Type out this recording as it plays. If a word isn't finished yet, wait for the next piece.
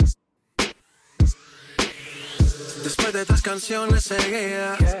Después de 3 canciones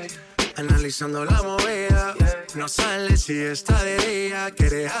seguidas, analizando la movida, no sale si está de día,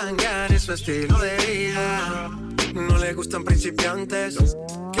 quiere hangar, es su estilo de vida. No le gustan principiantes,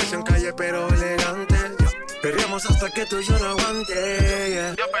 que sean calle pero elegantes. Perreamos hasta que tú y yo no aguante,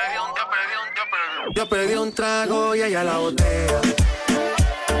 yeah. Yo pedí un trago y ella la botella.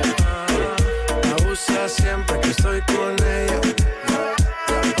 Abusa siempre que estoy con ella.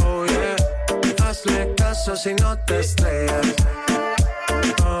 Oh yeah, hazle caso si no te estrellas.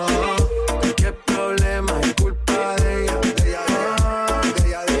 Qué problema es culpa de ella.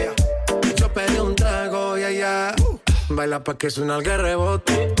 Yo pedí un trago y ella baila pa' que suena el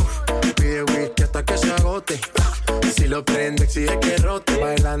rebote. Pide whisky hasta que se agote. Si lo prende exige que rote.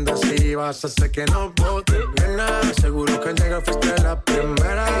 Bailando así vas a hacer que no bote. Nena, seguro que al llegar fuiste la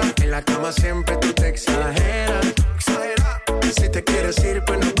primera. En la cama siempre tú te exageras. Si te quieres ir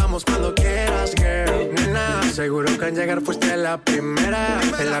pues nos vamos cuando quieras, girl. Nena, seguro que al llegar fuiste la primera.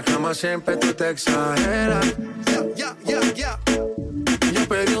 En la cama siempre tú te exageras. Yo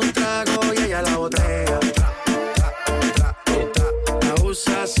pedí un trago y ella la botella.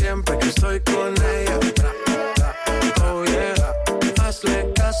 Abusa siempre que estoy con ella. Oh yeah,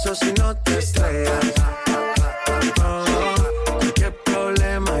 hazle caso si no te estrellas. Qué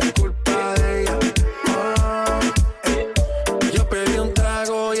problema es culpa de ella. Yo pedí un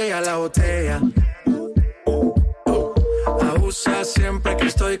trago y ella la botella. Abusa siempre que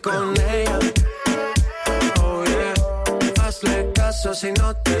estoy con ella. Oh yeah, hazle caso si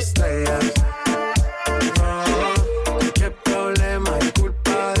no te estrellas. Qué problema es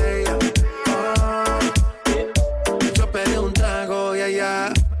culpa de ella. Yo pedí un trago y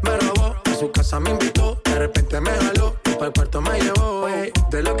ella me robó. A su casa me invitó, de repente me jaló. Para el cuarto me llevó, ey.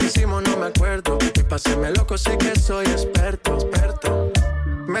 De lo que hicimos no me acuerdo. Y pa' hacerme loco sé que soy experto.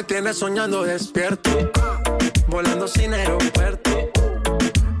 Me tienes soñando despierto, volando sin aeropuerto.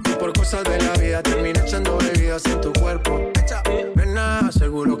 Y por cosas de la vida terminé echando bebidas en tu cuerpo. Nena,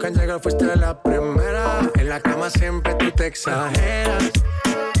 seguro que al llegar fuiste la primera. En la cama siempre tú te exageras.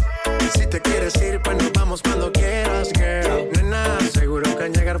 Si te quieres ir pues nos vamos cuando quieras, girl. Nena, seguro que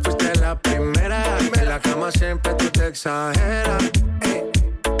al llegar fuiste la primera. En la cama siempre tú te exageras.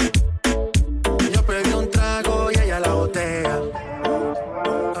 Yo pedí un trago y ella la botella.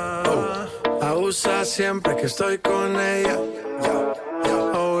 Abusa siempre que estoy con ella.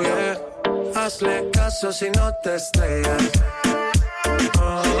 Oh yeah, hazle caso si no te estrellas.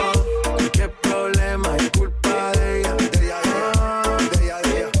 Qué problema es culpa de ella.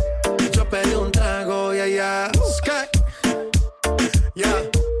 Yo pedí un trago y ella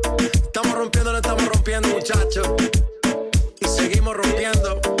estamos rompiendo muchachos. Y seguimos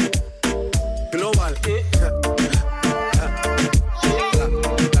rompiendo. Global.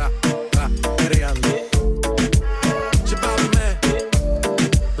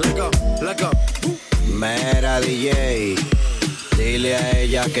 Mera DJ, dile a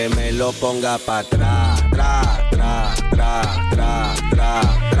ella que me lo ponga pa' atrás, tra, tra, tra, tra, tra,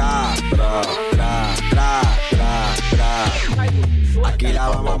 tra, tra, tra, tra, tra, tra. Aquí la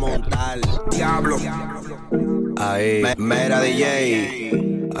vamos a montar, diablo. Ahí, mera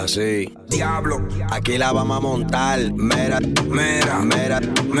DJ, así, diablo. Aquí la vamos a montar, mera, mera, mera,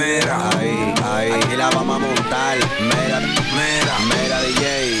 mera. Ahí, ahí, aquí la vamos a montar, mera, mera, mera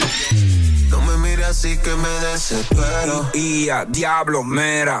DJ. Así que me desespero. Y a diablo,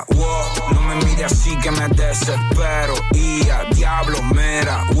 mera, wow. No me mire así que me desespero. Y a diablo,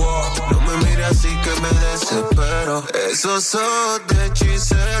 mera, wow. No me mire así que me desespero. Esos ojos de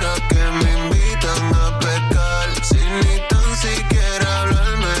hechicera que me invitan a pecar. Sin ni tan siquiera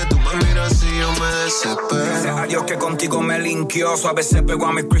hablarme. Tú me miras así, yo me desespero. Gracias a Dios que contigo me linkeó. A veces pegó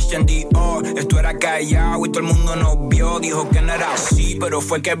a mi Christian Dior. Esto era callado y todo el mundo nos vio. Dijo que no era así, pero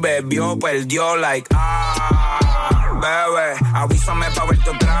fue que bebió, perdió like. Bebé, avísame pa' verte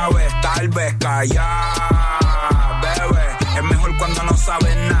otra vez, tal vez callar. Bebé, es mejor cuando no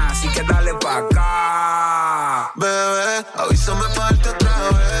sabes nada, así que dale pa' acá. Bebé, avísame pa' verte otra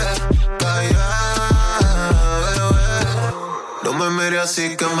vez, callar. Bebé, no me mire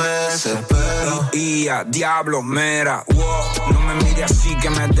así que me desespero. Y a diablo, mera, wow. No me mire así que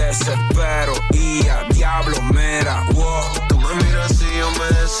me desespero. Y a diablo, mera, wow. Tú me miras así, yo me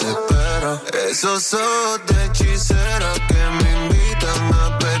desespero. Esos ojos de hechicera que me invitan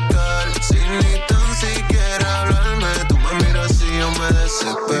a pecar. Sin ni tan siquiera hablarme. Tú me miras así, yo me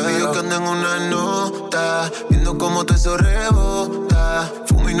desespero. Baby, yo que ando en una nota, viendo cómo todo eso rebota.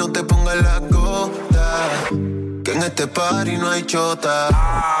 Fuma y no te pongas la gota, que en este party no hay chota.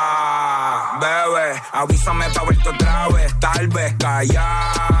 Bebé, avísame pa' verte otra vez, tal vez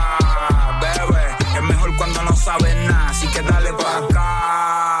callar. Bebé, es mejor cuando no sabes que dale pa'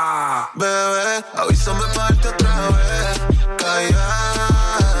 acá. Bebé, avísame parte otra vez. Calla,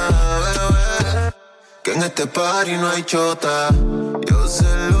 bebé, que en este party no hay chota. Yo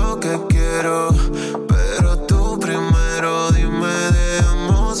sé lo que quiero, pero tú primero dime,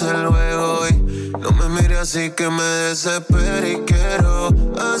 dejamos el juego y no me mires así que me desespero y quiero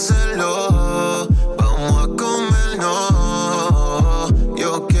hacerlo. Vamos a comernos,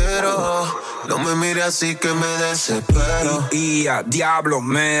 yo quiero. No me mires así que me desespero. Y a diablo,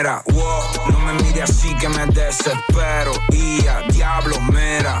 mera, wow. No me mires así que me desespero. Y a diablo,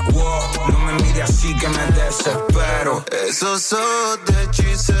 mera, wow. No me mires así que me desespero. Esos ojos de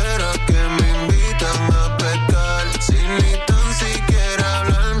hechicera que me invitan a pecar. Sin ni tan siquiera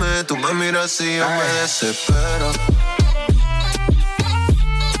hablarme, tú me miras así, yo me desespero.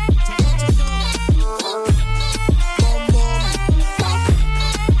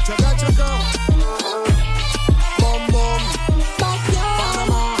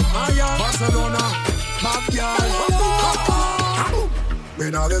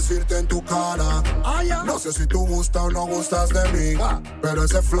 Ven a decirte en tu cara, no sé si tú gustas o no gustas de mí, pero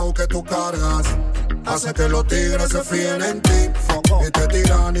ese flow que tú cargas hace que los tigres se fíen en ti y te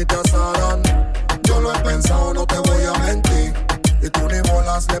tiran y te asaran. Yo lo he pensado, no te voy a mentir, y tú ni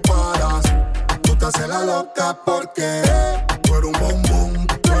bolas le paras. Tú te haces la loca porque tú eres un bombón,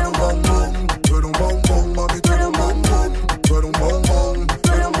 tú eres un bombón, tú eres un bombón, mami, tú eres un bombón, tú eres un bombón,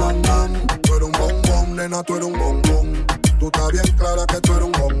 tú eres un bombón, tú eres un bombón, nena, tú eres un bombón. Tú estás bien clara que tú eres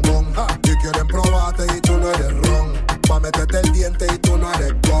un bombón. Y quieren probarte y tú no eres ron. Pa' meterte el diente y tú no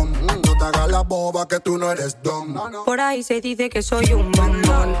eres gom. No te hagas la boba que tú no eres don. Por ahí se dice que soy un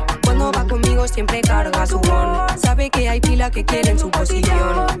bombón. Cuando va conmigo siempre carga su bon. Sabe que hay pila que quieren su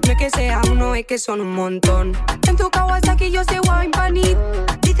posición. No es que sea uno, es que son un montón. En tu Kawasaki yo sé wine panit.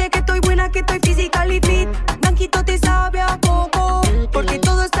 Dice que estoy buena, que estoy physical y fit. Blanquito te sabe a poco. Porque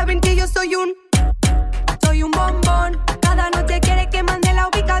todos saben que yo soy un bombón. Cada noche quiere que mande la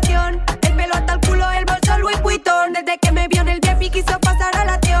ubicación. El pelo hasta el culo, el bolso Louis Vuitton. Desde que me vio en el VIP quiso pasar a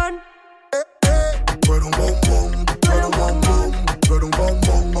la acción. Tú eres un bombón, tú eres un bombón, tú eres un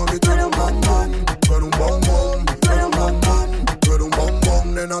bombón, mami, tú eres un bombón, tú eres un bombón, tú eres un bombón, tú eres un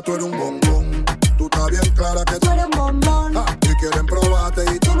bombón, nena, tú eres un bombón. Tú estás bien clara que tú eres un bombón. Y quieren probarte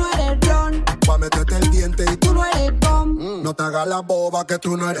y tú no eres ron. Pa' meterte el diente y tú no eres bom. No te hagas la boba que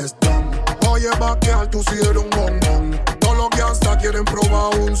tú no eres don. Oye, vaquear, tú sí eres un bombón. Todos los que hasta quieren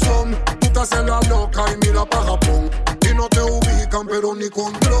probar un son. Tú te haces la loca y mira pa' Japón. Y no te ubican pero ni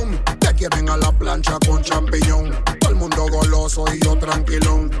con dron. Te quieren a la plancha con champiñón. Todo el mundo goloso y yo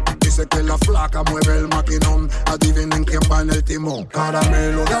tranquilón. Dice que la flaca mueve el maquinón. Adivinen quién va en el timón.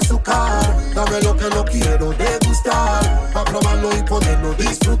 Caramelo de azúcar, dame lo que no quiero degustar. Pa' probarlo y poderlo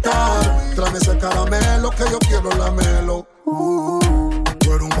disfrutar. Tráeme ese caramelo que yo quiero lamerlo.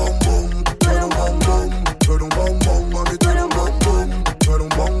 Tú eres un bombón, tú eres un bombón, tú eres un bombón, mami, tú eres un bombón, tú eres un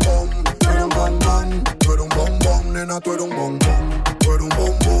bombón, tú eres un bombón, tú eres un bombón, nena, tú eres un bombón, tú eres un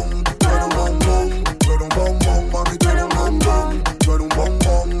bombón, tú eres un bombón, tú eres un bombón, mami, tú eres un bombón, tú eres un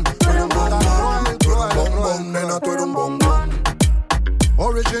bombón, tú eres un bombón, tú eres un bombón, nena, tú eres un bombón.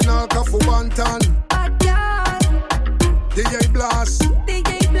 Original Cafu Bantan, DJ Blast,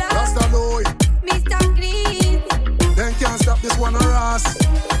 Rasta Lloyd, Mr. Green. Then can't stop this one or us.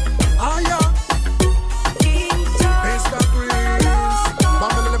 Ah, yeah. Mr. Grease.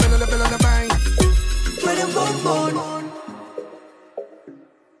 Bang. Tú eres un bombón.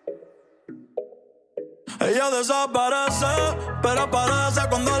 Ella desaparece, pero aparece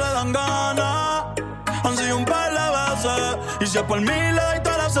cuando le dan ganas. Han sido un par de veces, y si es por mí le doy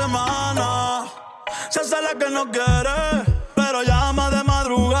toda la semana. Se hace la que no quiere, pero llama de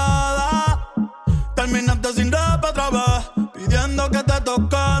madrugada. Terminaste sin rap otra vez, pidiendo que te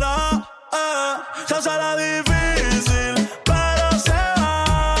tocara. Se hace la difícil, pero se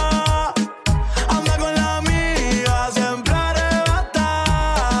va. Anda con la amiga, siempre arrebata.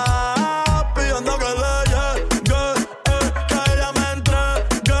 Pidiendo que le llegue, que ella me entregue.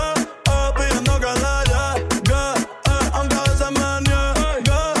 Pidiendo que le llegue, aunque a veces me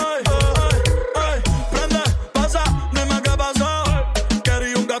niegue. Prende, pasa, dime qué pasó.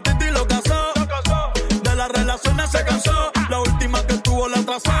 Quería un gatito y lo casó. De las relaciones se cansó. La última que tuvo la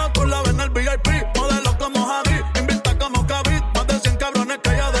atrasó. Tú la ves en el VIP, modelo como Javi, invita como Kavit. Más de 100 cabrones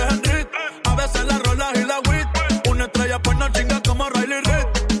que ella deja en rit. A veces la rola y la wit. Una estrella pues no chinga como Riley Reid.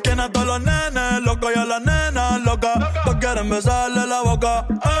 Tiene a todos los nenes locos y a las nenas locas. Todos quieren besarle la boca.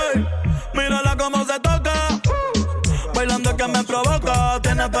 Ey, mírala cómo se toca. Bailando que me provoca.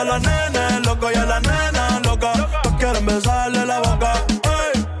 Tiene a todos los nenes locos y a las nenas locas. Todos quieren besarle la boca.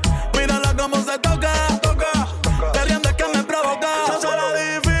 Ey, mírala cómo se toca. Queriendo que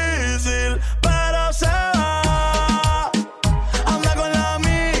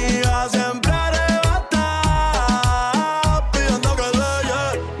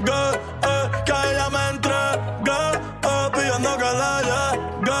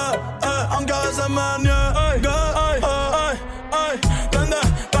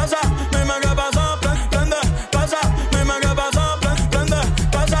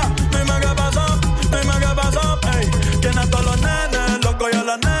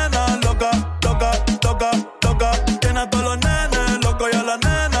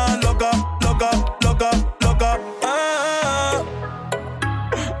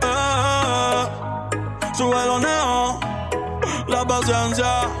sube lo neo, la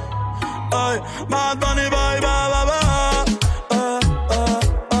paciencia. Ay, Bad Bunny, bye, bye, bye, bye.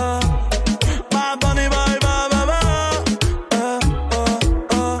 Bad Bunny, bye, bye, bye, bye.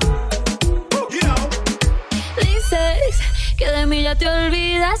 Dices que de mí ya te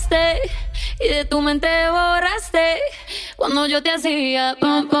olvidaste y de tu mente borraste cuando yo te hacía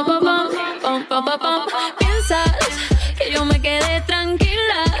pam, pam, pam, pam, pam, pam, pam, pam. Piensas que yo me quedé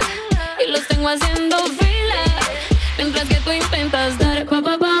tranquila y los tengo haciendo fila mientras que tú intentas dar pam,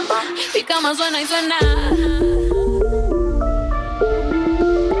 pam, pam. Mi cama suena y suena.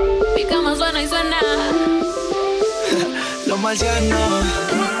 Mi cama suena y suena. Los marcianos.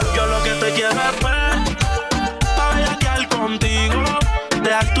 Yo lo que te quiero es ver, pa' bellaquear contigo,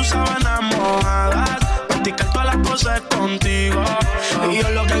 dejar tus sábanas mojadas, practicar todas las cosas contigo. Y yo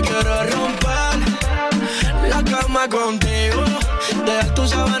lo que quiero es romper la cama contigo, dejar tus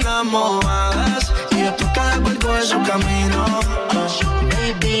sábanas mojadas y después cada cual coge su camino.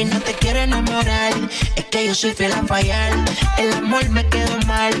 Baby, no te quiero enamorar, es que yo soy fiel a fallar. El amor me quedó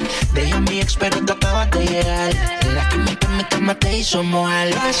mal, dejé a mi ex pero tú acabas de llegar. La química en mi cama te hizo mojar.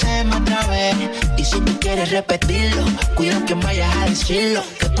 Lo hacemos otra vez, y si tú quieres repetirlo, cuida que vayas a decirlo,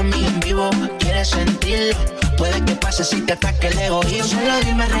 que tu amiga en vivo quiere sentirlo. Puede que pase si te ataque el egoísmo. Solo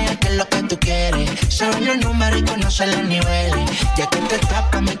dime real qué es lo que tú quieres, saber los números y conocer los niveles. Ya que te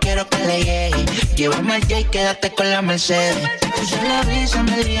tapas me quiero que le llegue, llévame al J y quédate con la Mercedes. Puse la brisa,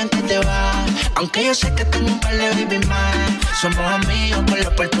 me digan que te vas, aunque yo sé que tengo un par de baby más. Somos amigos con la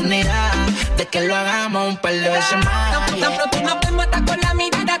oportunidad de que lo hagamos un par de veces más. Tan pronto nos vemos hasta con la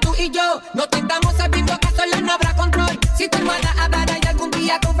mirada tú y yo. No te estamos sabiendo que solo no habrá control. Si tu hermana hablará y algún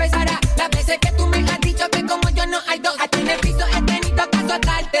día confesará las veces que tú me has dicho que como yo no hay dos. Aquí en el piso he tenido que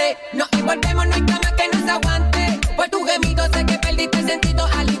azotarte. Nos envolvemos, no hay cama que nos aguante. Por tu gemido sé que perdiste el sentido,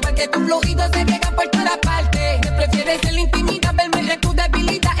 al igual que tus fluidos se riegan por todas partes. Me prefieres en la intimidad, verme en tu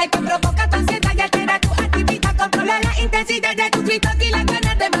debilidad. El que provoca tu ansiedad y altera tu actividad. Controla la intensidad de tus gritos y las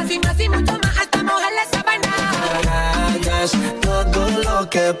ganas de más y mucho más hasta mojar la sábana. Hagas todo lo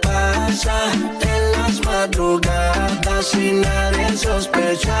que pasa en las madrugadas y nadie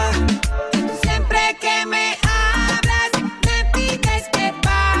sospecha. Siempre que me hablas, me pides que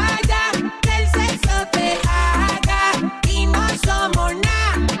vaya, que el sexo te haga y no somos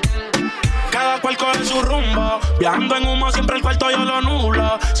nada. Cada cual coge su rumbo, viajando en humo siempre el cuarto yo lo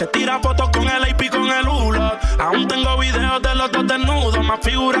nulo. Se tira fotos con el AP con el hulo. Aún tengo videos de los dos desnudos, más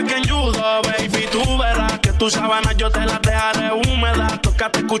figuras que en judo. Baby, tú verás que tus sábanas yo te las dejaré húmedas.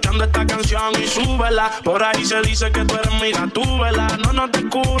 Tócate escuchando esta canción y súbela. Por ahí se dice que tú eres mi gatúbela. No nos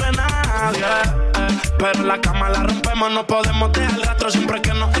descubre nadie, pero en la cama la rompemos. No podemos dejar rastro siempre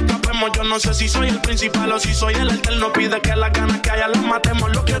que nos escapemos. Yo no sé si soy el principal o si soy el alterno. Pide que las ganas que haya las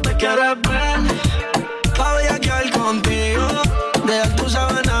matemos. Lo que te quiero es ver, pa' bellaquear contigo, dejar tus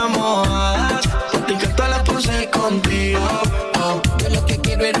sábanas mojadas, practicar todas las poses contigo. Yo lo que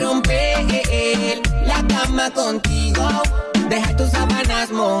quiero es romper la cama contigo, dejar tus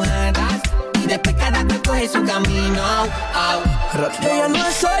sábanas mojadas y después cada cual coge su camino. Ella no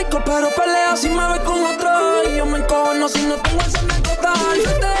es psycho, pero pelea si me ve con otro. Y yo me encojono si no tengo esa anécdota.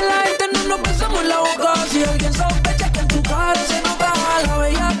 Frente de la gente no nos besamos en la boca. Si alguien sospecha que en tu cara se nota la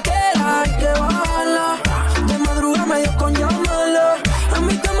bellaquera, hay que bajarla. De madrugada medio con llamarla. A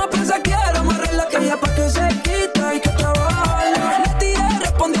mi cama piensa quiero amarrarla, que ella pa' que se quita hay que trabajarla. Le tiré,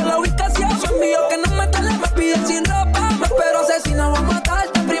 respondió la ubicación. Su envío que no me tale, me pide sin ropa. Me espero asesina, voy a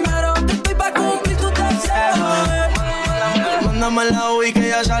matarte primero. Que estoy pa' cumplir tu deseo. Mándame la UI que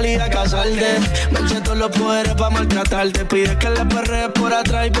ya salí a casarte. Me eché todos los poderes pa' maltratarte. Pide que le perrees por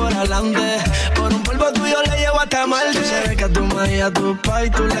atrás y por adelante. Por un polvo tuyo le llevo hasta Marte. Se ve que a tu madre y a tu pa' y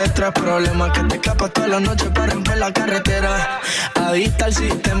tú le traes problemas. Que te escapas todas las noches para romper la carretera. Adicta al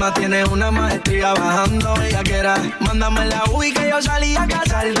sistema, tienes una maestría bajando bellaquera. Mándame la UI que yo salí a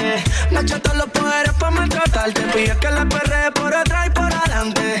casarte. Me eché todos los poderes pa' maltratarte. Pide que le perrees por atrás y por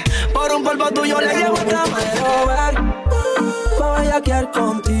adelante. Por un polvo tuyo le llevo hasta Marte. Pa' bellaquear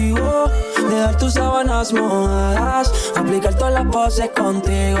contigo, dejar tus sábanas mojadas, aplicar todas las poses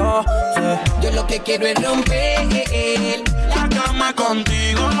contigo, Yo lo que quiero es romper la cama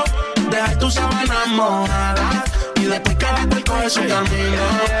contigo, dejar tus sábanas mojadas y después cada cual coge su camino.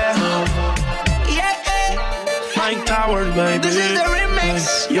 Mike Tower, baby. This is the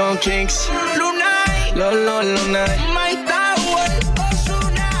remix. Young Kings, Lunay, Lunay. Mike Tower,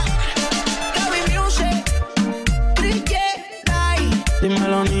 Ozuna, Gaby Music,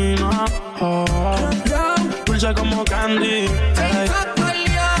 dímelo, Nina. Dulce como candy.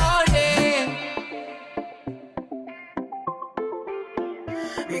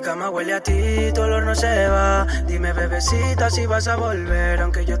 Mi cama huele a ti, tu olor no se va. Dime, bebecita, si vas a volver.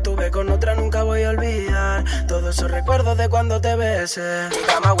 Aunque yo estuve con otra, nunca voy a olvidar todos esos recuerdos de cuando te besé. Mi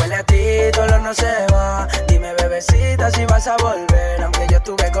cama huele a ti, tu olor no se va. Dime, bebecita, si vas a volver. Aunque yo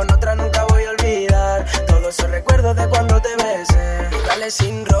estuve con otra, nunca voy a olvidar todos esos recuerdos de cuando te besé. Dale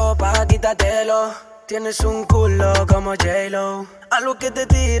sin ropa, quítatelo. Tienes un culo como J-Lo. A lo que te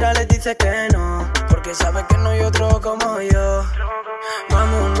tira le dices que no, porque sabes que no hay otro como yo.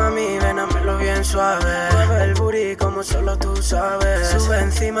 Vamos, mami, ven, házmelo bien suave. Mueve el booty como solo tú sabes. Sube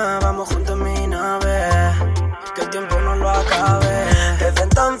encima, vamos juntos en mi nave. Que el tiempo no lo acabe. Desde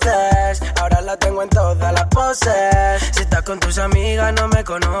entonces, ahora la tengo en todas las poses. Si estás con tus amigas no me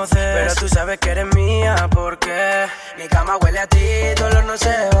conoces, pero tú sabes que eres mía porque mi cama huele a ti, tu olor no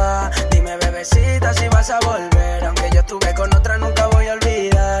se va. Dime, bebecita, si vas a volver. Aunque yo estuve con otra, nunca voy a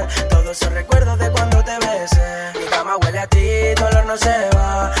olvidar todos esos recuerdos de cuando te besé. Mi cama huele a ti, tu olor no se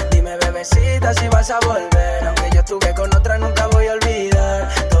va. Dime, bebecita, si vas a volver. Aunque yo estuve con otra, nunca voy a olvidar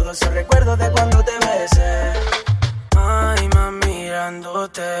todos esos recuerdos de cuando te besé. Ay, mami,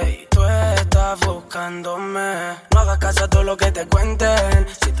 mirándote y tú estás buscándome. No hagas caso a todo lo que te cuenten.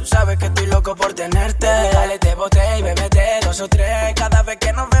 Si tú sabes que estoy loco por tenerte, dale, te boté y bébete 2 o 3. Cada vez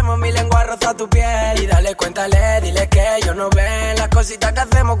que nos vemos mi lengua roza tu piel. Y dale, cuéntale, dile que ellos no ven las cositas que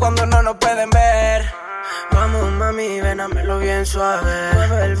hacemos cuando no nos pueden ver. Vamos, mami, ven, házmelo bien suave.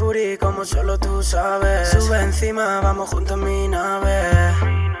 Mueve el booty como solo tú sabes. Sube encima, vamos juntos en mi nave.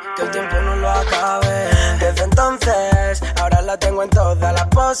 Que el tiempo no lo acabe. Desde entonces, ahora la tengo en todas las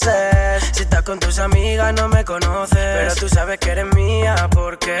poses. Si estás con tus amigas no me conoces, pero tú sabes que eres mía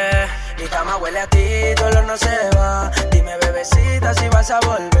porque mi cama huele a ti, tu olor no se va. Dime, bebecita, si vas a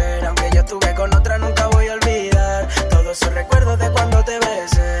volver. Aunque yo estuve con otra, nunca voy a olvidar todos esos recuerdos de cuando te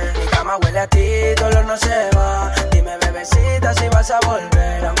besé. Mi cama huele a ti, tu olor no se va. Dime, bebecita, si vas a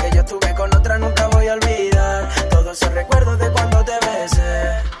volver. Aunque yo estuve con otra, nunca voy a olvidar todos esos recuerdos de cuando te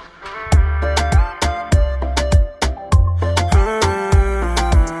besé.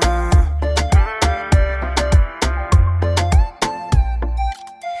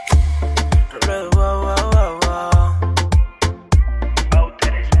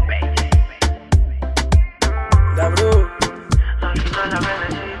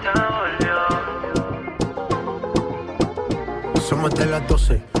 Somos de las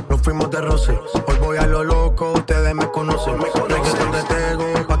 12, nos fuimos de roce. Hoy voy a lo loco, ustedes me conocen. Reggaeton de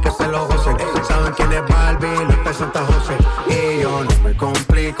Tego, pa' que se lo gocen. Saben quién es Barbie, no está Santa José. Y yo no me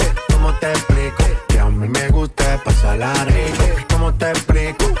complico, ¿cómo te explico? Que a mí me gusta pasarla rico. ¿Cómo te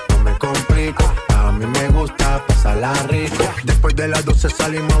explico? No me complico, a mí me gusta pasarla rico. Después de las 12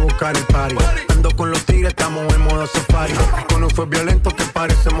 salimos a buscar el party. Ando con los tigres, estamos en modo safari. Con un fue violento que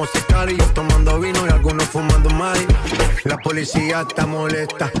parecemos sicarios. Yo tomando vino y algunos fumando mari. La policía está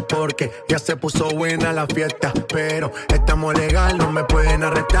molesta porque ya se puso buena la fiesta. Pero estamos legal, no me pueden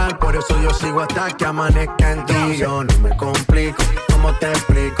arrestar. Por eso yo sigo hasta que amanezca en ti. Yo no me complico, ¿cómo te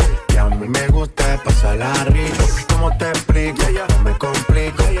explico? Que a mí me gusta pasarla rico. ¿Cómo te explico? No me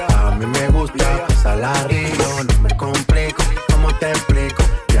complico, a mí me gusta pasarla rico. No me complico, ¿cómo te explico?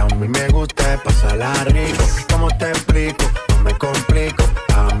 Que a mí me gusta pasarla rico. ¿Cómo te explico? No me complico,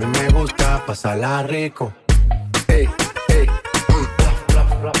 a mí me gusta pasarla rico. Hey, hey, hey,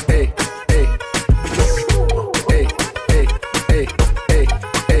 hey, hey, hey, hey, hey,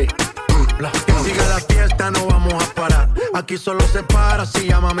 hey. Que siga la fiesta, no vamos a parar. Aquí solo se para si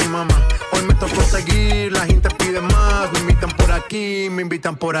llama mi mamá. Hoy me tocó seguir, la gente pide más. Me invitan por aquí, me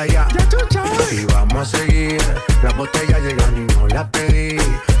invitan por allá. Y vamos a seguir, las botellas llegan y no las pedí.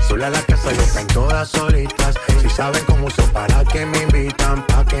 Sola la casa y están todas solitas. Si saben cómo uso, para que me invitan,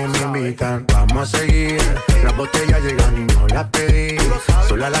 pa' que me invitan. Vamos a seguir, las botellas llegan y no las pedí.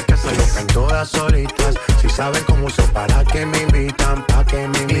 Sola la casa y están todas solitas. Si saben cómo uso, para que me invitan, pa' que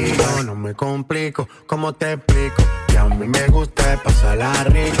me invitan. No me complico, ¿cómo te explico? Que a mí me gusta pasarla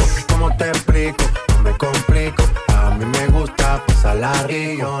rico. ¿Cómo te explico? No me complico, a mí me gusta pasarla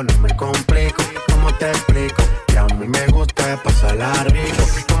rico. No me complico, ¿cómo te explico? Que a mí me gusta pasarla rico.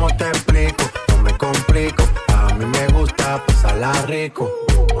 ¿Cómo te explico? No me complico, a mí me gusta pasarla rico.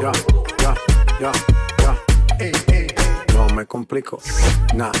 Ya, ya, ya, ya. No me complico,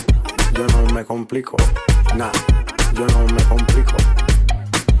 nah, yo no me complico, nah, yo no me complico.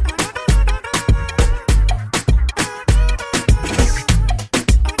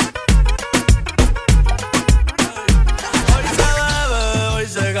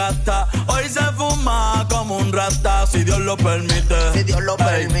 Se gasta, hoy se fuma como un rata, si Dios lo permite. Si Dios lo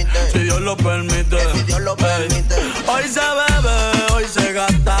permite. Si Dios lo permite. Si Dios lo permite. Hoy se bebe, hoy se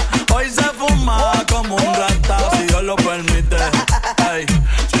gasta, hoy se fuma como un rata, si Dios lo permite. Ey,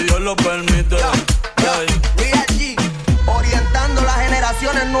 Dios lo permite. BHC, orientando las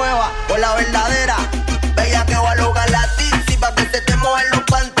generaciones nuevas por la verdadera. Bella que va a lograr la tipsy pa' que se te mojen los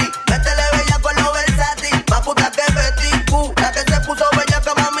panties. Métele bella con los versátil, más puta que Betty Q. La que se puso bella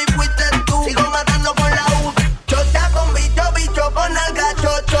que mami fuiste tú. Sigo matando con la U. Chota con bicho, bicho con nalga.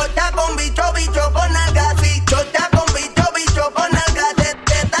 Chota con bicho, bicho con nalga. Sí, chota con bicho, bicho con nalga. Te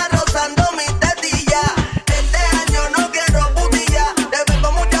está rozando mi tetilla. Este año no quiero putilla. Te ven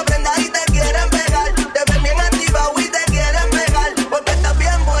con mucha prenda y te quieren pegar. Te ven bien activado y te quieren pegar. Porque estás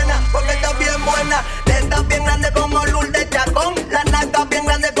bien buena, porque estás bien buena. Estás bien grande como Lourdes Chacón. Las nalgas bien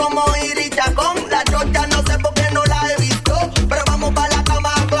grandes como Iri Chacón. La chocha no sé por qué no la he visto, pero vamos pa' la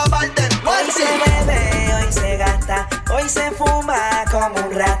cama a clavarte. Hoy se bebe, hoy se gasta, hoy se fuma como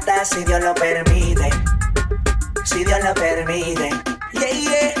un rata, si Dios lo permite. Si Dios lo permite. Yeah,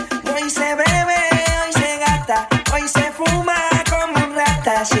 yeah. Hoy se bebe, hoy se gasta, hoy se fuma como un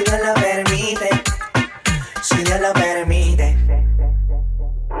rata, si Dios lo permite. Si Dios lo permite.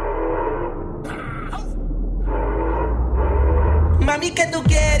 Mami, ¿qué tú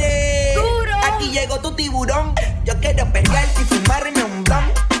quieres? Duro. Aquí llegó tu tiburón. Yo quiero pelearte y fumarme un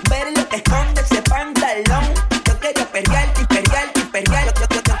blon. Ver lo que esconde ese pantalón. Yo quiero pelearte y pelearte y pelear. Yo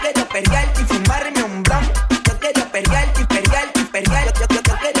quiero pelearte y fumarme un blon. Yo quiero pelearte y pelearte y pelear. Yo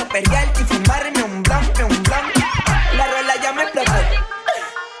quiero pelearte y fumarme un blon, un blon. La rola ya me explotó.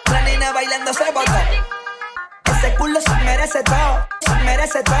 La nena bailando se botó. Ese culo se merece todo, se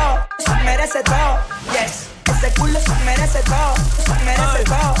merece todo, se merece todo. Yes. Ese culo se merece todo, se merece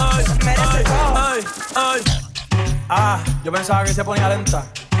todo, se merece todo. Yo pensaba que se ponía lenta.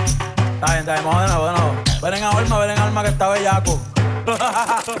 Está bien, vamos de nuevo. Ven en alma que está bellaco.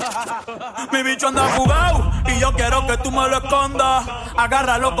 Mi bicho anda fugado y yo quiero que tú me lo escondas.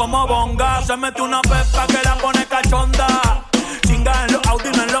 Agárralo como bonga. Se mete una pepa que la pone cachonda. Chinga en los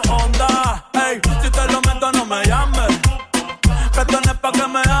Audi, no en los Honda. Ey, si te lo meto no me llames, que esto no es pa' que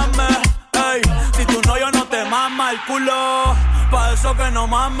me ames. Ey, si tú no, yo no te mama el culo. Pa' eso que no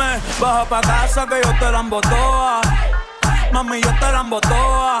mames. Baja pa' casa que yo te la embotoa. Mami, yo te la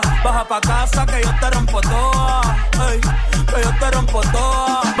embotoa. Baja pa' casa que yo te rompo toa. Ey, que yo te rompo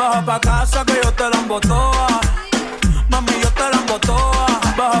toa. Baja pa' casa que yo te la embotoa. Mami, yo te la embotoa.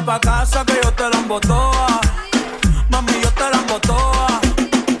 Baja pa' casa que yo te la embotoa. Mami, yo te la embotoa.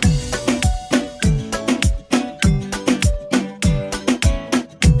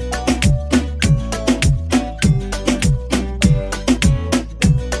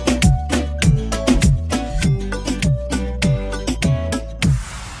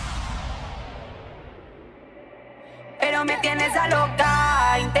 Pero me tienes a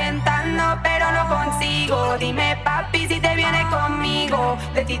loca, intentando pero no consigo. Dime papi si te vienes conmigo.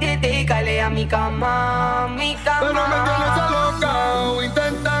 Decídete, cale a mi cama, mi cama. Pero me tienes a loca,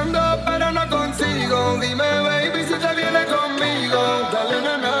 intentando pero no consigo. Dime baby si te vienes conmigo. Dale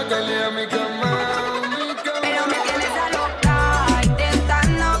nena, cale a mi cama. Pero me tienes a loca,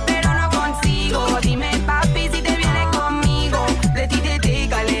 intentando pero no consigo. Dime papi si te vienes conmigo. Decídete,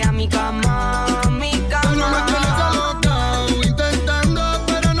 cale a mi cama, mi cama. Pero me tienes a loca, intentando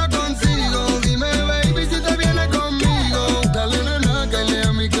pero no consigo. Dime baby si te vienes conmigo. Dale nena, cale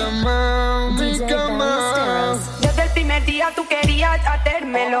a mi cama, mi cama. Desde el primer día tú querías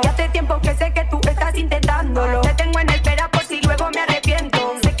hacérmelo. Y hace tiempo que sé que tú estás intentándolo. Te tengo en espera por si luego me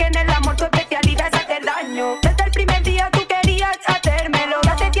arrepiento. Sé que en el amor tu especialidad es hacer daño. Desde el primer día tú querías hacérmelo. Y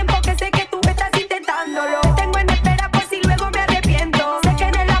hace tiempo que sé que tú estás intentándolo. Te tengo en espera por si luego me arrepiento. Sé que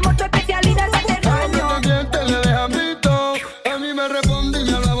en el amor tu especialidad es hacer daño. A ti te le dejas visto. A mí me responde y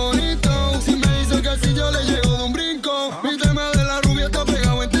me habla bonito. Si me dice que si yo le llego de un brinco. Mi tema de la rubia está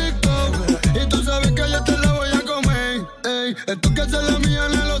pegado en TikTok. Y tú sabes que yo te la voy a comer. Ey, es tú que haces la mía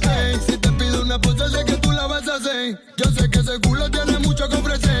en el hotel. Si te pido una pose sé que tú la vas a hacer. Yo sé que ese culo tiene mucho que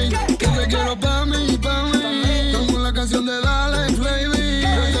ofrecer. Que te quiero pa' mí, pa' mí. Como la canción de Alex, baby.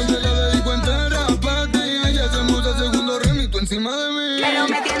 Yo te la dedico entera pa' ti. Y hacemos el segundo remix, tú encima de mí. Pero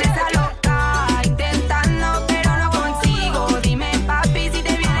me tienes a loca, intentando pero no consigo. Dime papi si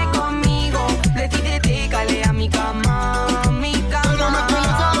te vienes conmigo. Decídete, cale a mi cama, mi cama. Pero me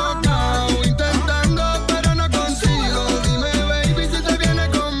tienes a loca, intentando pero no consigo. Dime baby si te vienes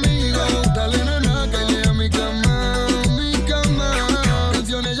conmigo. Dale nena, cale a mi cama,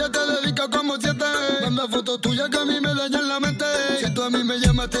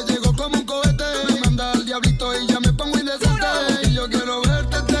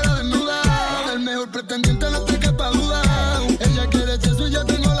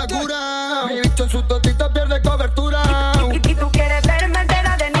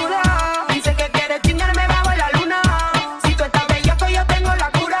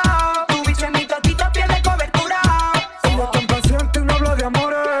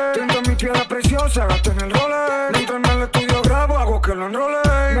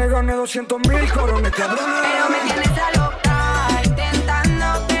 200,000 corones, cabrones. Pero me tienes a loca,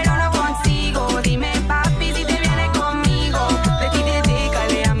 intentando, pero no consigo. Dime, papi, si te vienes conmigo. Vete y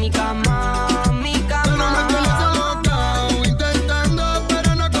dedícale a mi cama, mi cama. Pero me tienes a loca, intentando,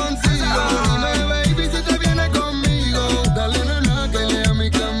 pero no consigo. Dime, baby, si te vienes conmigo. Dale, nena, que lea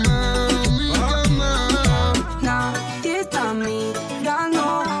mi cama, mi cama. Nadie está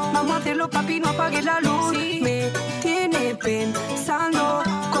mirando. Vamos a hacerlo, papi, no apagues la luz. Me tiene pensando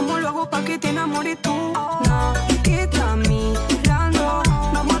cómo lo hago pa' que te enamores tú. Nadie está mirando.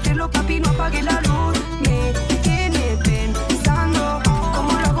 Vamos a hacerlo, papi, no apagues la luz. Me tiene pensando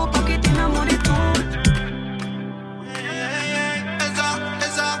cómo lo hago pa' que te enamores tú.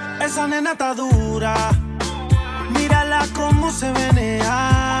 Esa nena está dura. Mírala cómo se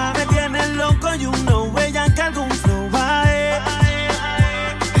menea. Me tiene loco, you know. Ella que algún flow va.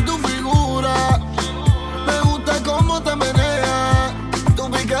 Y tu figura, me gusta cómo te menea. Tu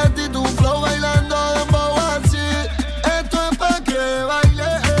piquete y tu flow bailando dembow así. Esto es pa' que baile,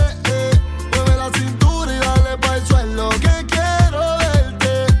 Mueve la cintura y dale pa'l suelo. Que quiero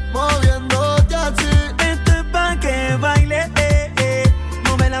verte moviéndote así. Esto es pa' que baile,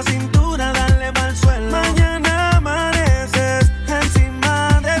 Mueve la cintura, dale pa'l suelo. Mañana amaneces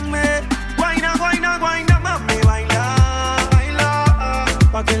encima de mí. Guayna, guayna, guayna, mami, baila, baila.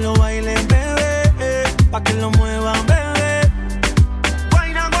 Pa' que lo bailen, bebé, pa' que lo muevan, bebé.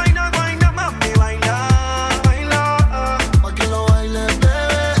 Guayna, guayna, guayna, mami, baila, baila. Pa' que lo bailes,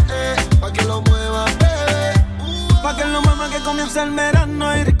 bebé, pa' que lo muevas, bebé. Pa' que lo muevan, que comienza el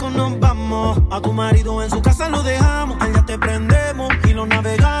verano y rico nos vamos. A tu marido en su casa lo dejamos. Allá te prendemos y lo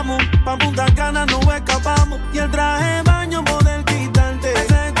navegamos. Pa' Punta Cana no escapamos. Y el traje de baño poder quitarte.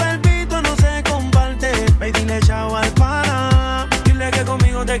 Ese cuerpito no se comparte. Ve y dile chao al pana. Dile que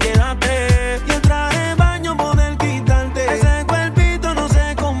conmigo te quedaste. Y el traje de baño poder quitarte. Ese cuerpito no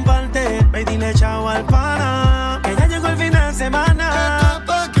se comparte. Ve y dile chao al pana. Que ya llegó el fin de semana. Esto es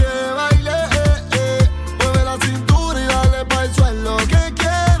pa' que baile, Mueve la cintura y dale pa'l suelo. Que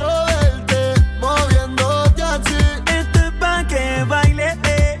quiero verte moviéndote así. Esto es pa' que baile,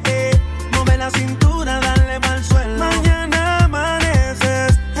 Mueve la cintura, dale pa'l suelo. Mañana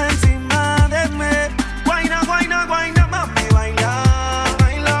amaneces encima de mí. Guayna, guayna, guayna, mami, baila,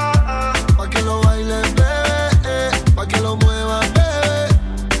 baila. Pa' que lo bailes, bebé, pa' que lo muevas, bebé.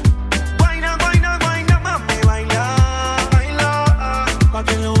 Guayna, guayna, guayna, mami, baila, baila. Pa'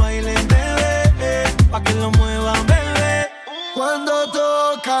 que lo bailen, bebé, pa' que lo muevan, bebé. Cuando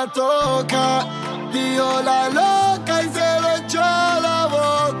toca, toca, dio la loca y se le echó la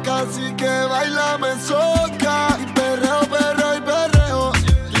boca. Así que baila, me soca. Y perreo, perreo y perreo.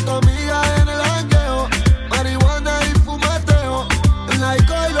 Y tu amiga en el jangueo. Marihuana y fumeteo. En la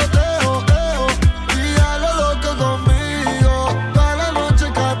disco y lo dejo, dejo. Y a lo loco conmigo. Toda la noche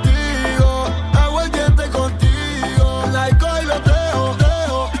castigo. Hago el diente contigo. En la disco y lo dejo,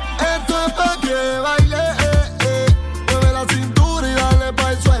 dejo. Esto es pa' que baile, Mueve la cintura y dale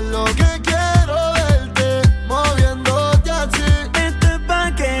pa'l suelo. Que quiero verte moviéndote así. Esto es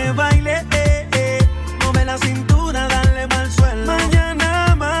pa' que baile, Mueve la cintura, dale pa'l suelo.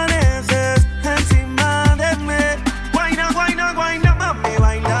 Mañana amaneces encima de mí. Guayna, guayna, guayna, mami,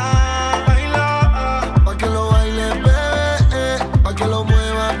 baila, baila. Pa' que lo bailes, bebé, pa' que lo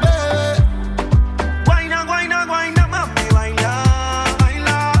muevas, bebé. Guayna, guayna, guayna, mami, baila,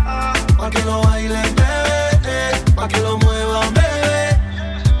 baila. Pa' que lo bailes, bebé, pa' que lo muevas, bebé.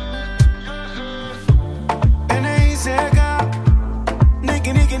 N.I.C.K.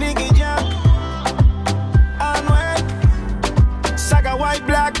 Nicky, Nicky, Nicky Jam. Anuel. Saga White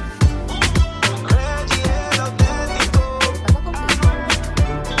Black. Reggie el auténtico.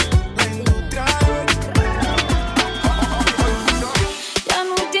 La industria. Ya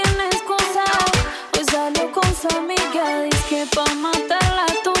no tiene excusa. Hoy salió con su amiga. Dice que pa' matar la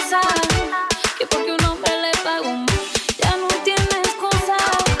tusa. Que porque un hombre le pagó mal. Ya no tiene excusa.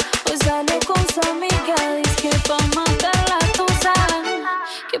 Hoy salió con su amiga. Dice que pa' matar la tusa.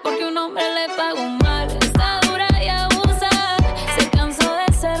 Que porque un hombre le pagó mal. Está dura y abusa. Se cansó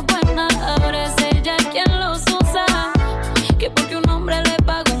de ser buena. Ahora es ella quien los usa. Que porque un hombre le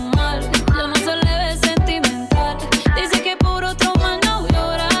pagó mal. Ya no se le ve sentimental. Dice que por otro mal no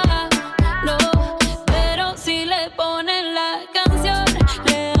llora. No, pero si le ponen la canción,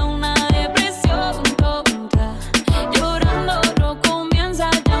 le da una depresión tonta. Llorando no comienza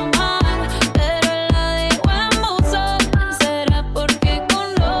a llamar, pero él la dejó en buzón. Será porque con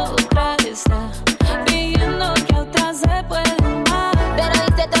la otra está pidiendo que otra se pueda amar. Pero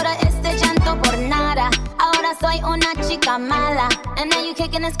hice todo este llanto por nada. Ahora soy una chica mala. And now you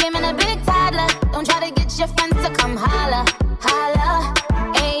kicking and screaming a big toddler. Don't try to get your friends to come holla, holla.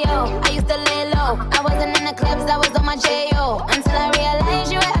 Ay, Ayo, I used to lay low. I wasn't in the clubs, I was on my J.O. Until I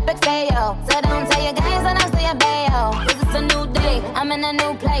realized you were epic fail. So don't tell your guys when I say a bayo. Cause it's a new day, I'm in a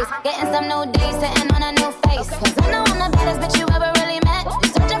new place. Getting some new days, sitting on a new face. Cause I know I'm the baddest bitch you ever really met. You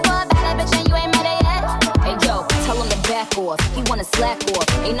searching for a better bitch and you ain't met it yet. Hey yo, tell him to back off. He wanna slack off.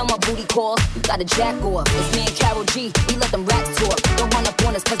 Ain't no more booty calls, you gotta jack off. It's me and Karol G, we let them racks talk. Don't run up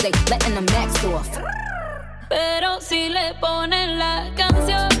on us cause they letting the max off. Pero si le ponen la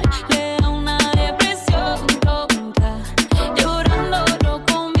canción, le da una depresión tonta. Llorando no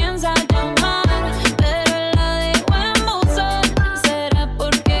comienza a llamar, pero la dejo en buzón. ¿Será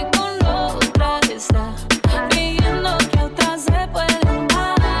porque con otra está pidiendo que otra se puede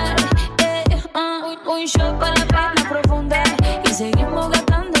amar? Un shot para la pena profunda y seguimos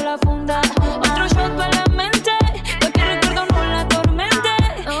gastando la funda. Otro shot para la mente, porque el recuerdo no la atormente.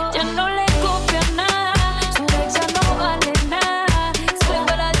 Ya no le copia nada.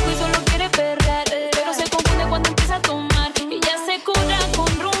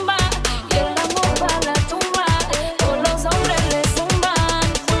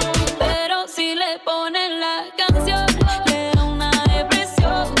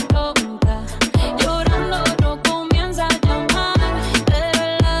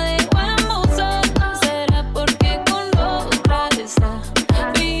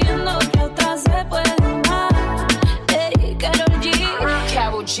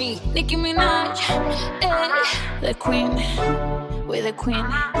 Nicki Minaj, the queen, we're the queen.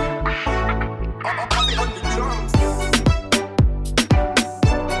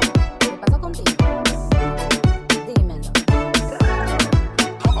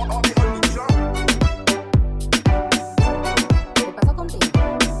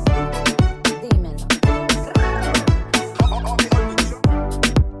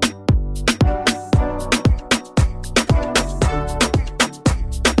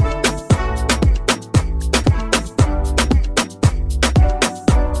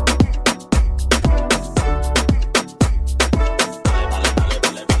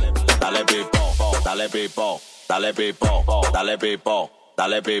 Dale pipo, dale pipo,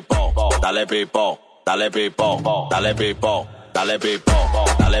 dale pipo, dale pipo, dale pipo, dale pipo, dale pipo,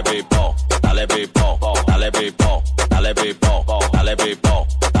 dale pipo, dale pipo, dale pipo, dale pipo, dale pipo,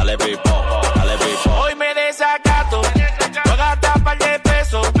 dale pipo, dale pipo. Hoy me desacato, voy a gastar par de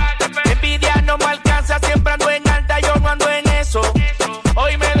pesos. Envidia no me alcanza, siempre ando en alta, yo no ando en eso.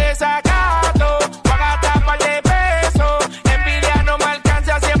 Hoy me desacato, voy a gastar par de pesos. Envidia no me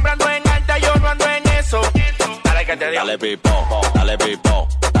alcanza, siempre ando en alta, yo no ando en eso. Dale pipo, dale pipo,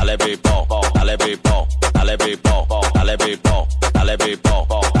 dale pipo, dale pipo, dale pipo, dale pipo, dale pipo,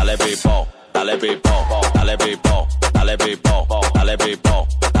 dale pipo, dale pipo, dale pipo, dale pipo, dale pipo,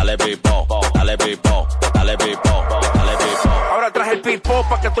 dale pipo, dale pipo, dale pipo, dale pipo. Ahora traje el pipo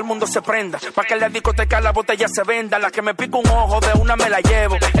pa' que todo el mundo se prenda, pa' que en la discoteca la botella se venda. La que me pica un ojo de una me la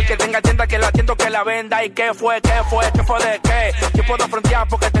llevo. El que tenga tienda que la atiendo que la venda. ¿Y qué fue de qué? Yo puedo frontear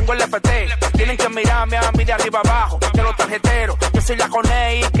porque tengo el FT. Tienen que mirarme a mí de arriba abajo, que los tarjeteros, yo soy la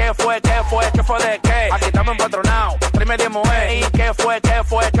coné. ¿Y qué fue de qué? Aquí estamos empatronados, tráeme de moe. ¿Y qué fue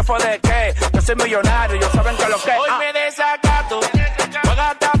de qué? Yo soy millonario, ellos saben que lo que. Hoy me desacato, voy a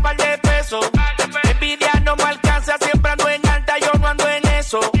gastar par de pesos. Envidia no me alcanza, siempre ando en alta, yo no ando en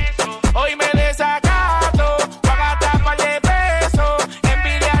eso. Hoy me desacato, voy a gastar par de pesos.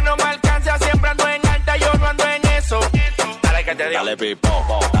 Envidia no me alcanza, siempre ando en alta, yo no ando en eso. Dale que te digo. Dale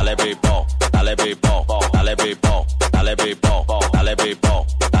pipo, dale pipo, dale pipo, dale pipo, dale pipo, dale pipo,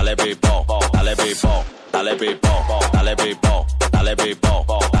 dale pipo, dale pipo, dale pipo, dale pipo, dale pipo,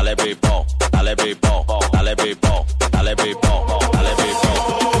 dale pipo, dale pipo, dale pipo, dale pipo, dale pipo.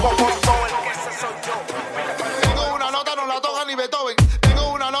 Tengo una nota, no la toca ni Beethoven.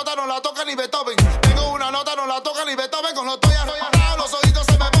 Tengo una nota, no la toca ni Beethoven. Tengo una nota, no la toca ni Beethoven. Con los toy arrollados, los ojitos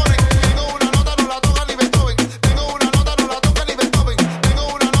se me ponen. Tengo una nota, no la toca ni Beethoven. Tengo una nota, no la toca ni Beethoven. Tengo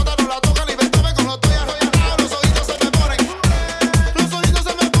una nota, no la toca ni Beethoven. Con los toy arrollados, los ojitos se me ponen.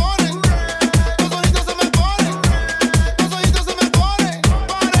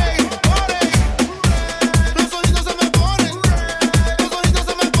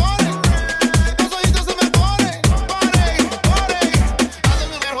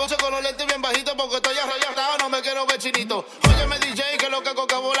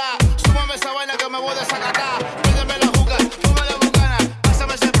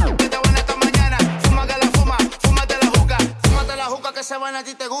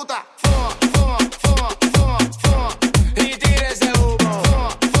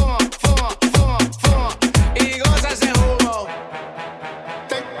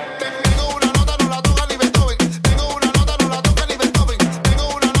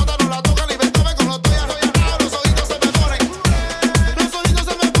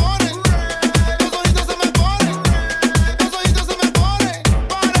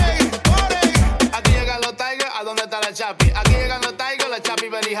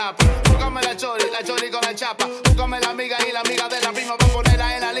 Búscame la amiga y la amiga de la prima para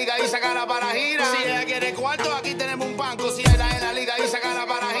ponerla en la liga y sacarla para gira. Si ella quiere cuarto, aquí tenemos un banco. Si ella en la liga y sacarla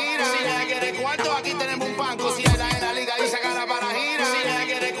para gira. Si ella quiere cuarto, aquí tenemos un banco. Si ella en la liga y sacarla para gira. Si ella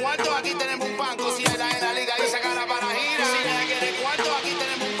quiere cuarto, aquí tenemos un banco. Si ella en la liga y sacarla para gira. Si ella quiere cuarto, aquí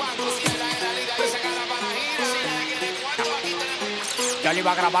tenemos un banco. Si ella en la liga y sacarla para gira. Si ella quiere cuarto, aquí tenemos. Yo le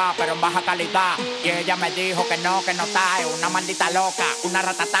iba a grabar, pero en baja calidad. Y ella me dijo que no está. Es una maldita loca, una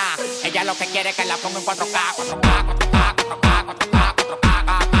ratatá. Ella lo que quiere es que la ponga en 4K, 4K, 4K, 4K, 4K.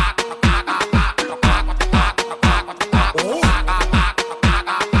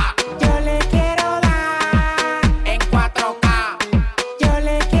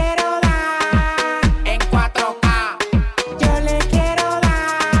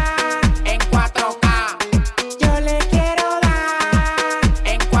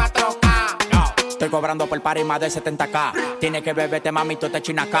 Cobrando por party más de 70K. Tiene que beberte, mami, tú te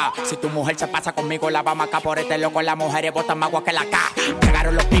china acá. Si tu mujer se pasa conmigo, la vamos acá por este loco. Las mujeres botan más agua que la K.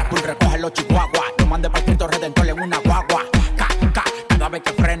 Llegaron los pitbull, recogen los chihuahuas. Yo mandé para el Cristo Redentor en una guagua. Cada vez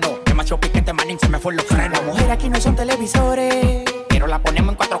que freno, demasiado piquete, manín, se me fue los frenos. Las mujeres aquí no son televisores, pero la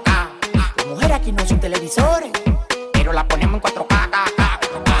ponemos en 4K. Las mujeres aquí no son televisores, pero la ponemos en 4K.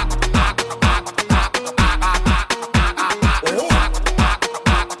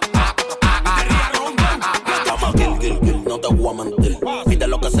 No te voy a mentir. Pide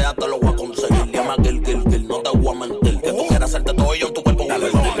lo que sea, te lo voy a conseguir. Llama Gil, no te voy a mentir. Que tú quieras hacerte todo y yo en tu cuerpo.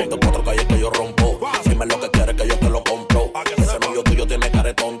 Dale, mami, ponte 4 calles que yo rompo. Dime lo que quieres que yo te lo compro. Ese novio tuyo tiene cara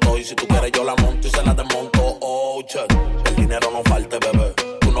de tonto. Y si tú quieres yo la monto y se la desmonto. Oh, check, el dinero no falte, bebé.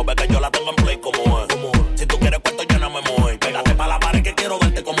 Tú no ves que yo la tengo en play como es. Si tú quieres cuento yo no me muevo. Pégate pa' la pared que quiero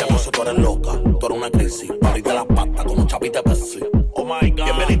verte como es. Si tú eres loca, tú eres una crisis. Pariste las patas como un chapite Pepsi. Oh my God,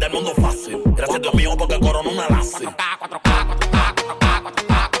 bienvenida al mundo fácil. Gracias a Dios mío porque corona una lazi.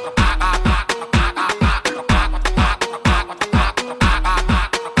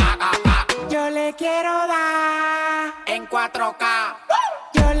 Quiero dar en 4K.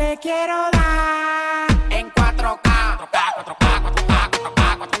 Yo le quiero dar en 4K.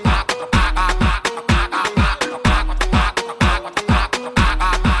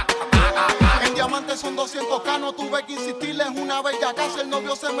 En diamantes son 200K, no tuve que insistirle, es una bella casa. El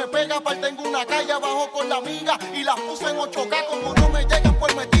novio se me pega, aparte tengo una calle abajo con la amiga y las puse en 8K. Como no me llegan,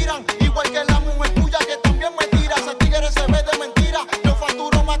 pues me tiran. Igual que la mujer tuya que también me tira. Ese tigre se ve de mentira. Yo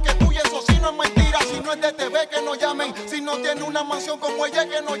facturo más que tú y eso sí no es mentira. Si no es de TV, que no llamen. Si no tiene una mansión como ella,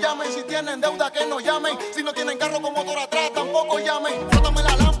 que no llamen. Si tienen deuda, que no llamen. Si no tienen carro con motor atrás, tampoco llamen. Frótame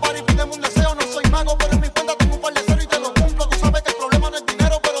la lámpara y pídeme un deseo. No soy mago, pero en mi cuenta tengo un par de cero y te lo cumplo. Tú sabes que el problema no es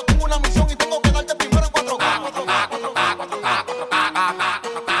dinero, pero tengo una misión y tengo que darte primero en 4K.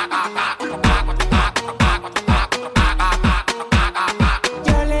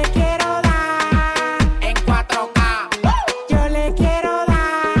 Yo le quiero dar en 4K. Yo le quiero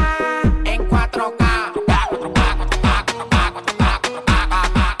dar en 4K.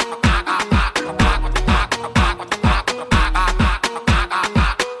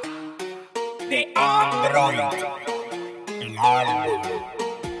 De Android, el árbol,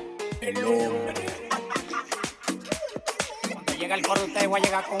 el hombre. Cuando llega el coro, usted va a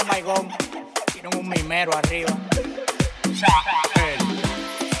llegar con un baigón. Tienen un mimero arriba.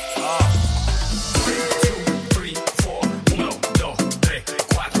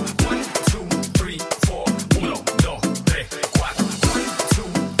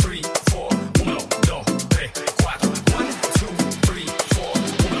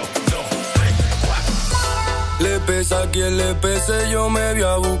 Le pesa a quien le pese, yo me voy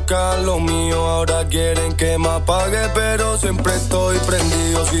a buscar lo mío. Ahora quieren que me apague, pero siempre estoy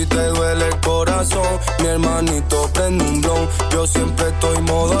prendido. Si te duele el corazón, mi hermanito prende un blon. Yo siempre estoy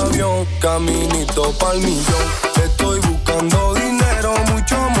modo avión, caminito pa'l millón. Estoy buscando dinero,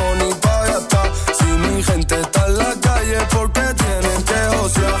 mucho money pa' gastar. Si mi gente está en la calle, porque tienen que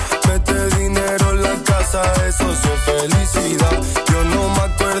josear. Mete dinero en la casa, eso sí es felicidad. Yo no me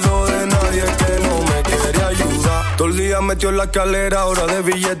acuerdo de nadie que no me quiere ayudar. Todo el día metió en la escalera, ahora de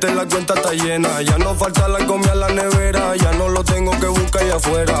billetes la cuenta está llena. Ya no falta la comida en la nevera, ya no lo tengo que buscar allá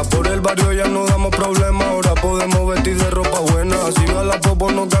afuera. Por el barrio ya no damos problemas, ahora podemos vestir de ropa buena. Si va la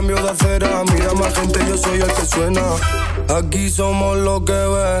popo no cambio de acera, mira más gente, yo soy el que suena. Aquí somos lo que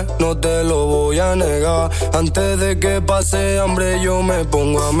ves, no te lo voy a negar. Antes de que pase hambre yo me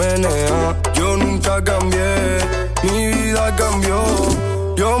pongo a menear. Yo nunca cambié, mi vida cambió.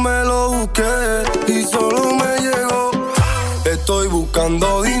 Yo me lo busqué y solo me llegó. Estoy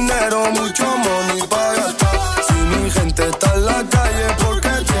buscando dinero, mucho money para gastar. Si mi gente está en la calle, porque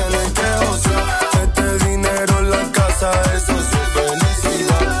tienen que josear. Este dinero en la casa, eso sí es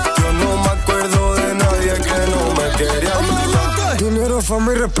felicidad. Yo no me acuerdo de nadie que no Mucha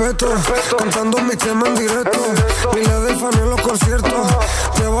fama y respeto, cantando mi tema en directo. Miles de fans en los conciertos,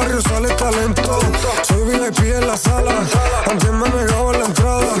 de barrio sale talento. Soy VIP en la sala, antes me negaba la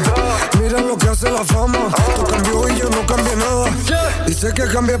entrada. Mira lo que hace la fama, tú cambió y yo no cambié nada. Dice que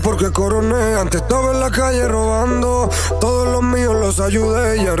cambié porque coroné, antes estaba en la calle robando. Todos los míos los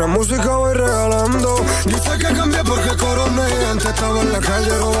ayudé y ahora música voy regalando. Dice que cambié porque coroné, antes estaba en la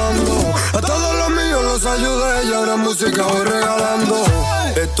calle robando. A todos los míos los ayudé y ahora música voy regalando.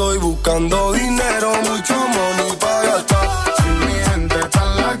 Estoy buscando dinero, mucho money para gastar. Si mi gente está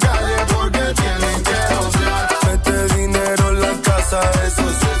en la calle porque tienen que odiar. Mete dinero en la casa, eso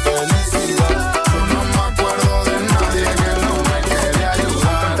sí es felicidad. Yo no me acuerdo de nadie que no me quiere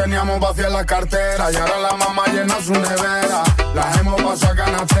ayudar. Antes teníamos vacía la cartera y ahora la mamá llena su nevera. Las hemos pasado a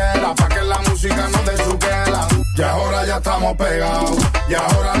canastera pa' que la música no te suquela. Y ahora ya estamos pegados y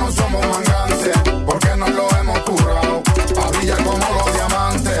ahora no somos mangantes porque nos lo hemos currado. Brilla como los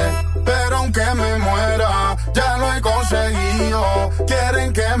diamantes, pero aunque me muera, ya lo he conseguido.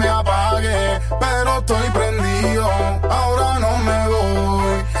 Quieren que me apague, pero estoy prendido. Ahora no me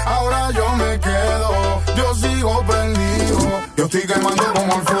voy, ahora yo me quedo. Yo sigo prendido, yo estoy quemando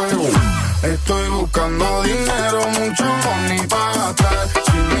como el fuego. Estoy buscando dinero, mucho money para gastar.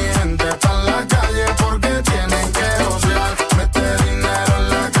 Si mi gente está en la calle, porque tienen que ociar. Mete dinero en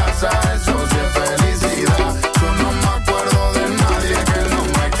la casa, eso sí es felicidad. Yo no me acuerdo de nadie que no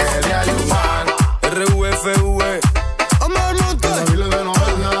me quiere ayudar. RUFV, Omar Montes, Dile de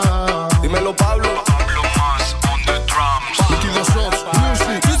novela. dímelo Pablo. Pablo más on the drums. Liquido Shots,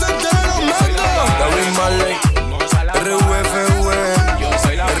 Music. David Marley, RUFV,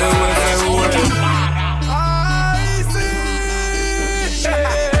 RUFV. Ay, sí.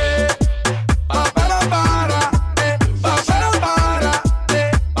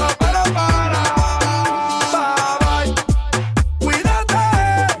 Cuídate,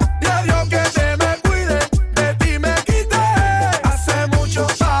 y a Dios que te me cuide, de ti me quité, hace mucho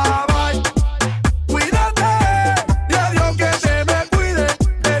bye. Cuídate, y a Dios que te me cuide,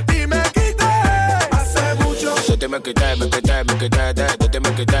 de ti me quité, hace mucho.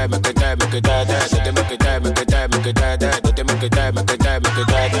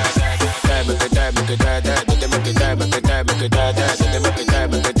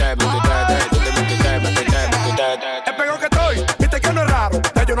 Es pegado que estoy, viste que no es raro.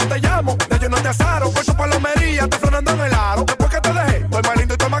 De yo no te llamo, de yo no te azaro. Por tu palomería, te frenando en el aro. Después que te dejé, estoy más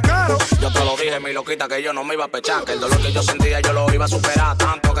lindo y estoy más caro. Yo te lo dije, mi loquita, que yo no me iba a pechar. Que el dolor que yo sentía yo lo iba a superar.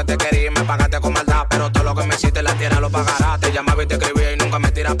 Tanto que te quería y me pagaste con maldad. Pero todo lo que me hiciste en la tierra lo pagarás. Te llamaba y te escribía y nunca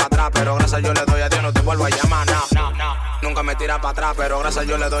me tiras para atrás. Pero gracias yo le doy a Dios, no te vuelvo a llamar. Nunca me tiras para atrás. Pero gracias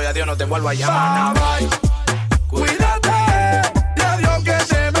yo le doy a Dios, no te vuelvo a llamar. Cuídate, y a Dios que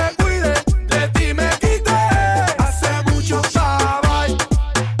te me cuide, de ti me quité, hace mucho bye.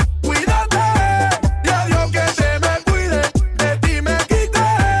 Cuídate, y a Dios que te me cuide, de ti me quité,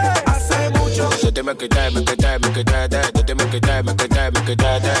 hace mucho.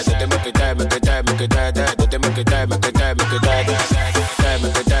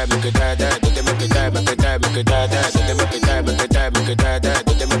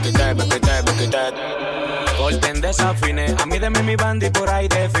 Corten desafine, a mí de mí mi banda y por ahí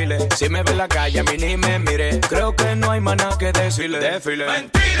desfile. Si me ve en la calle, a mí ni me mire. Creo que no hay más nada que decirle. Desfile.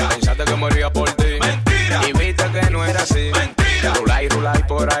 Mentira. Pensaste que moría por ti. Mentira. Y viste que no era así. Mentira. Rulay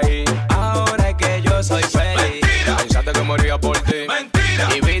por ahí. Ahora es que yo soy feliz. Mentira. Pensaste que moría por ti.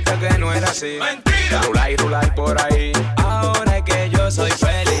 Mentira. Y viste que no era así. Mentira. Rulay por ahí. Ahora es que yo soy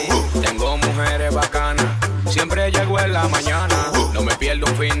feliz. Tengo mujeres bacanas. Siempre llego en la mañana. No me pierdo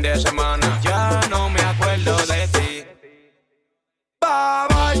un fin de semana. Ya no me acuerdo de ti.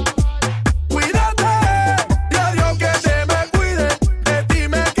 Bye. Cuídate, y a Dios que te me cuide, de ti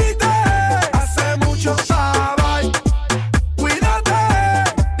me quité, hace mucho bye. Cuídate,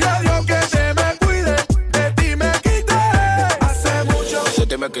 y a Dios que te me cuide, de ti me quité, hace mucho.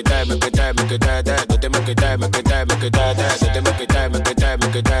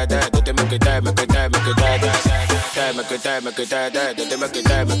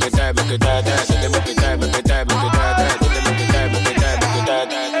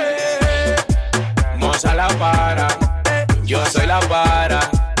 Moza la para, yo soy la para,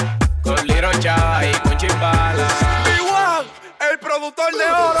 con Little Chai y con Chimbala. B1, el productor de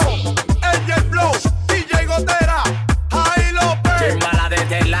oro, Angel Flow, DJ Gotera, Jai López. Chimbala de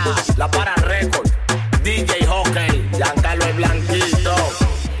tela, la para record, DJ Hockey, Giancarlo el Blanquito.